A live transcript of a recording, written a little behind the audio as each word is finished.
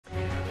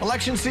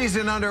Election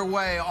season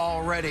underway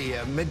already.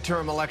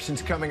 Midterm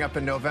elections coming up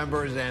in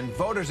November, and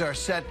voters are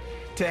set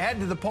to head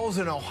to the polls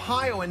in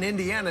Ohio and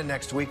Indiana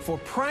next week for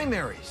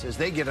primaries as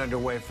they get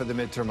underway for the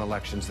midterm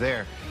elections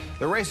there.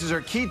 The races are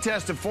a key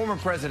test of former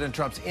President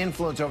Trump's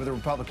influence over the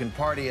Republican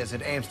Party as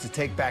it aims to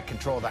take back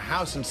control of the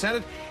House and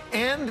Senate,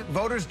 and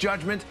voters'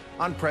 judgment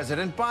on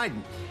President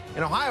Biden.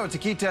 In Ohio, it's a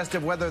key test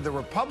of whether the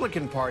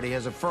Republican Party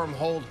has a firm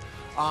hold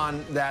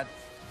on that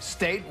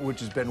state,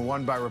 which has been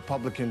won by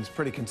Republicans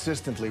pretty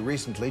consistently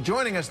recently.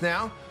 Joining us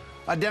now,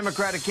 a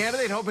Democratic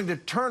candidate hoping to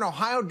turn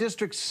Ohio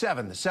District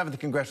 7, the 7th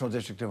Congressional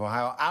District of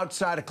Ohio,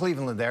 outside of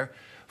Cleveland there,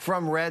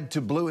 from red to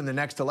blue in the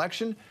next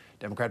election,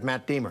 Democrat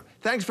Matt Diemer.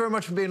 Thanks very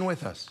much for being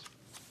with us.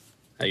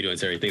 How you doing,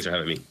 Terry? Thanks for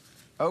having me.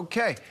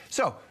 Okay.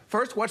 So,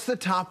 first, what's the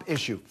top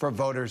issue for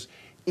voters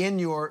in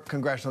your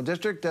congressional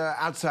district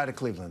outside of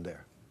Cleveland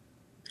there?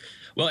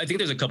 Well, I think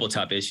there's a couple of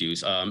top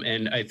issues,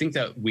 and I think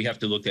that we have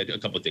to look at a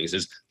couple of things.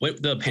 Is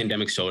what the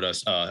pandemic showed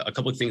us, a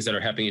couple of things that are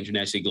happening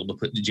internationally, global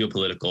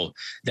geopolitical,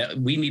 that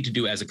we need to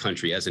do as a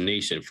country, as a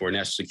nation, for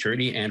national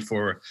security and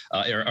for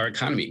our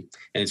economy.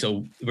 And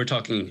so we're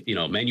talking,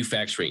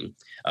 manufacturing,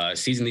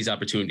 seizing these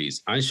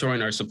opportunities,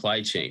 onshoring our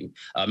supply chain,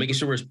 making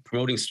sure we're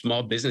promoting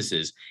small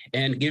businesses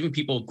and giving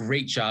people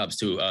great jobs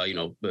to,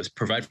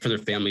 provide for their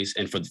families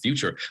and for the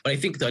future. But I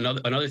think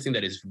another thing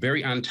that is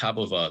very on top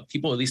of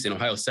people, at least in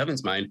Ohio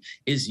 7's mind,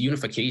 is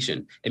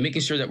unification and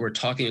making sure that we're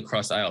talking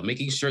across the aisle,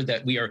 making sure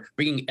that we are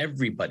bringing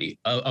everybody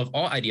of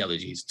all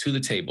ideologies to the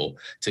table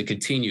to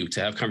continue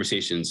to have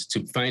conversations,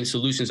 to find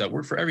solutions that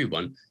work for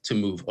everyone to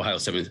move Ohio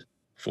 7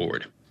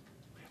 forward.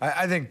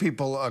 I think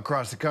people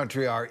across the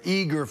country are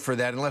eager for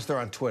that, unless they're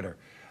on Twitter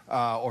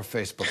or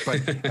Facebook.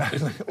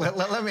 But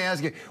let me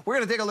ask you, we're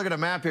going to take a look at a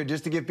map here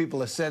just to give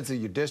people a sense of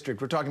your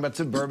district. We're talking about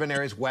suburban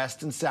areas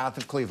west and south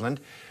of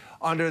Cleveland.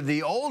 Under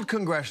the old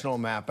congressional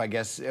map, I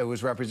guess it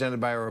was represented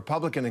by a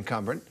Republican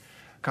incumbent,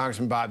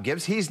 Congressman Bob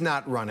Gibbs. He's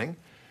not running.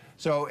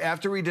 So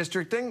after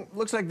redistricting,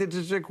 looks like the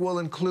district will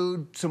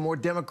include some more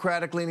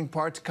Democratic-leaning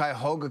parts,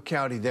 Cuyahoga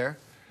County there.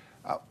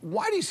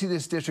 Why do you see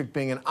this district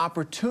being an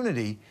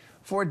opportunity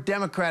for a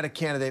Democratic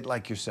candidate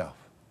like yourself?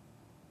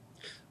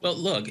 Well,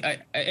 look,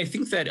 I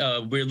think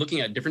that we're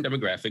looking at different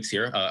demographics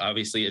here.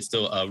 Obviously, it's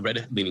still a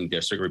red-leaning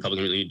district,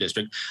 Republican-leaning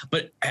district.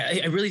 But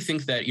I really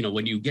think that,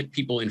 when you get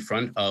people in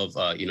front of,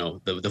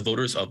 the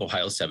voters of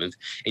Ohio 7th, and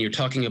you're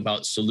talking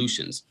about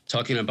solutions,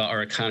 talking about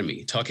our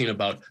economy, talking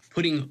about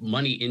putting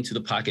money into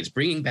the pockets,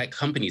 bringing back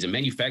companies and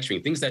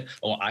manufacturing, things that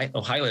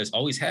Ohio has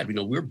always had.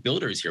 We're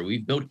builders here.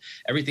 We've built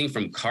everything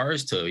from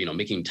cars to,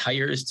 making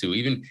tires to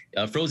even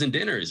frozen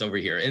dinners over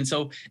here. And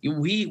so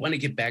we want to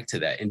get back to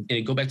that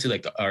and go back to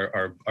like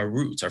our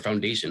roots, our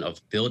foundation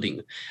of building.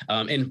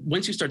 And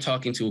once you start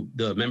talking to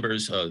the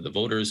members, the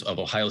voters of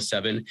Ohio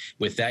 7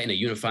 with that and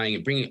unifying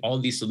and bringing all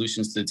these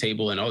solutions to the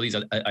table and all these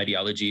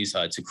ideologies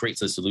to create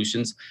the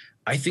solutions,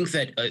 I think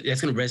that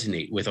that's going to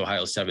resonate with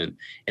Ohio 7.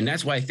 And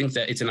that's why I think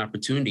that it's an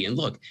opportunity. And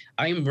look,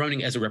 I am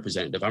running as a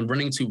representative. I'm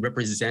running to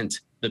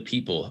represent the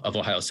people of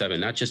Ohio 7,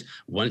 not just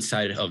one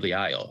side of the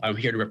aisle. I'm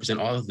here to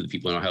represent all of the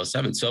people in Ohio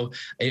 7. So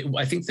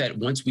I think that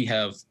once we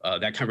have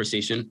that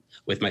conversation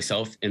with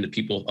myself and the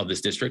people of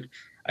this district,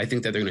 I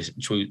think that they're going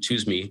to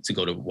choose me to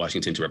go to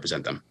Washington to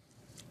represent them.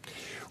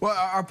 Well,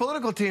 our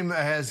political team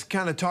has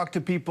kind of talked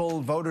to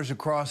people, voters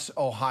across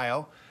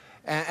Ohio,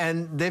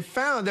 and they've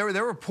found, their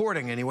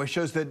reporting anyway,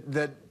 shows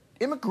that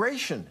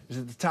immigration is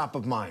at the top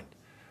of mind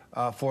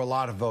for a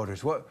lot of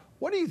voters. What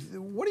do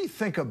you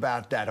think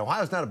about that?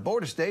 Ohio's not a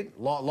border state,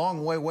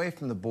 long way away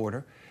from the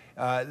border.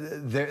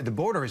 The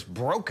border is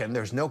broken.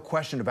 There's no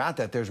question about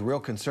that. There's real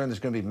concern there's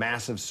going to be a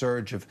massive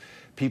surge of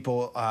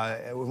people.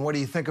 What do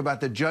you think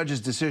about the judge's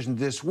decision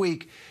this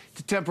week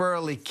to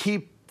temporarily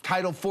keep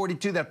Title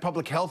 42, that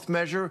public health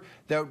measure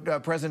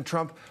that President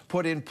Trump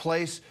put in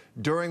place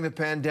during the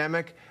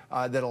pandemic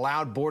that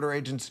allowed border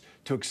agents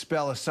to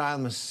expel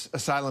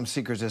asylum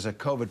seekers as a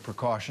COVID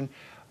precaution?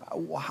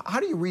 How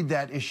do you read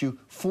that issue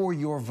for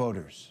your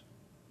voters?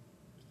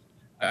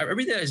 I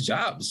read that as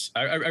jobs.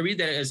 I read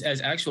that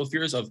as actual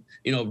fears of,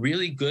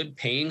 really good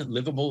paying,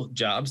 livable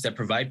jobs that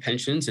provide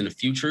pensions and the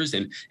futures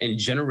and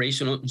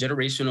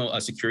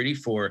generational security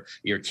for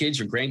your kids,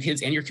 your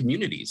grandkids, and your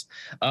communities.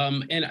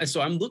 And so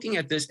I'm looking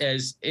at this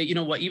as,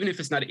 even if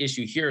it's not an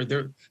issue here,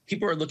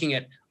 people are looking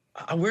at,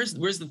 where's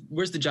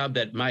the job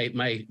that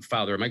my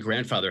father or my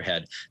grandfather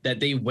had, that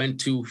they went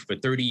to for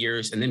 30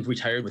 years and then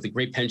retired with a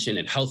great pension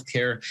and health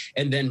care,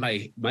 and then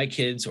my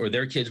kids or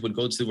their kids would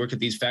go to work at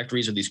these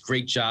factories or these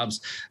great jobs,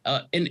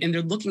 and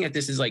they're looking at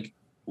this as like,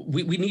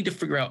 we need to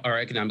figure out our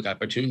economic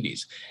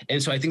opportunities.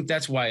 And so I think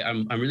that's why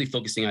I'm really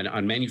focusing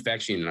on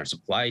manufacturing and our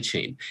supply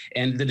chain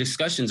and the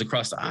discussions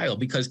across the aisle,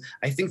 because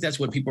I think that's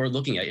what people are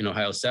looking at in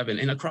Ohio 7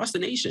 and across the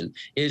nation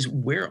is,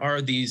 where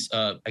are these,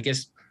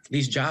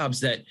 these jobs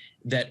that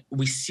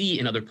we see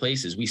in other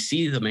places. We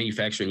see the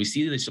manufacturing, we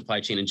see the supply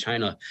chain in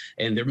China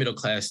and their middle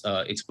class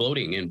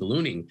exploding and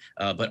ballooning,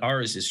 but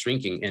ours is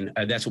shrinking, and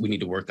that's what we need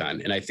to work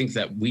on. And I think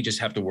that we just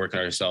have to work on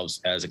ourselves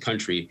as a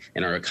country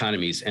and our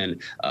economies,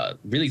 and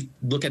really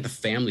look at the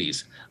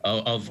families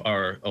of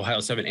our Ohio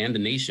 7 and the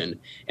nation,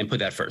 and put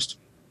that first.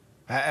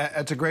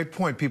 That's a great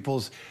point.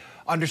 People's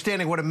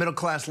understanding what a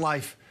middle-class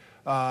life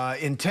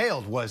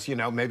entailed was, you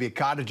know, maybe a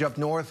cottage up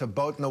north, a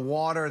boat in the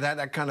water,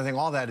 that kind of thing.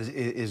 All that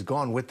is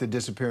gone with the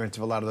disappearance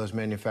of a lot of those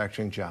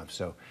manufacturing jobs.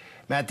 So,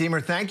 Matt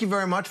Diemer, thank you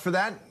very much for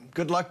that.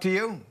 Good luck to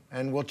you,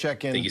 and we'll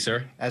check in. Thank you,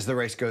 sir. As the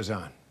race goes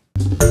on.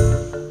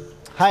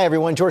 Hi,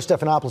 everyone. George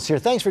Stephanopoulos here.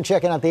 Thanks for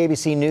checking out the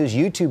ABC News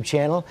YouTube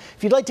channel.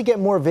 If you'd like to get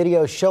more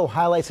videos, show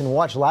highlights, and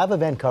watch live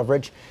event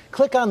coverage,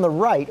 click on the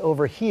right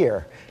over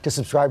here to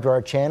subscribe to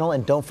our channel.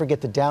 And don't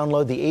forget to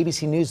download the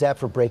ABC News app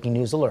for breaking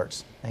news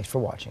alerts. Thanks for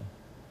watching.